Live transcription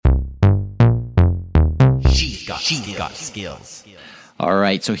She's got skills. All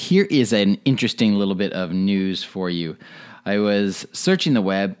right, so here is an interesting little bit of news for you. I was searching the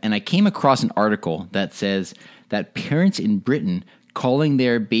web and I came across an article that says that parents in Britain calling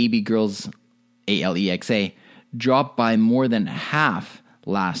their baby girls Alexa dropped by more than half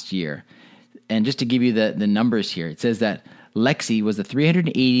last year. And just to give you the numbers here, it says that Lexi was the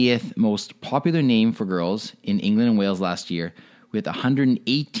 380th most popular name for girls in England and Wales last year, with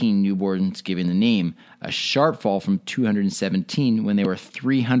 118 newborns given the name, a sharp fall from 217 when there were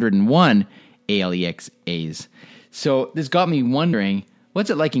 301 Alexas. So this got me wondering, what's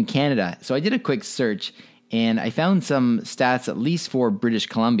it like in Canada? So I did a quick search, and I found some stats, at least for British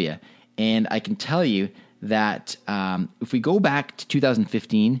Columbia, and I can tell you that if we go back to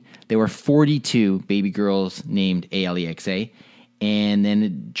 2015, there were 42 baby girls named Alexa, and then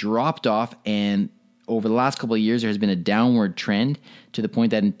it dropped off, and over the last couple of years, there has been a downward trend to the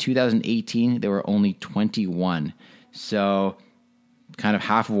point that in 2018, there were only 21. So kind of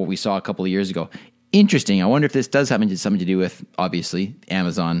half of what we saw a couple of years ago. Interesting. I wonder if this does have something to do with, obviously,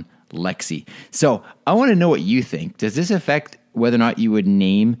 Amazon Lexi. So I want to know what you think. Does this affect whether or not you would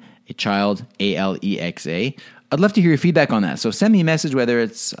name a child Alexa? I'd love to hear your feedback on that. So send me a message, whether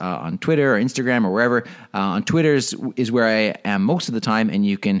it's on Twitter or Instagram or wherever. On Twitter is where I am most of the time, and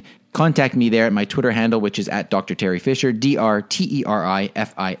you can contact me there at my Twitter handle, which is at Dr. Terry Fisher,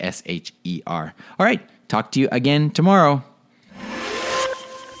 DrTerifisher. All right, talk to you again tomorrow.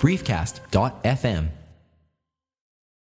 Briefcast.fm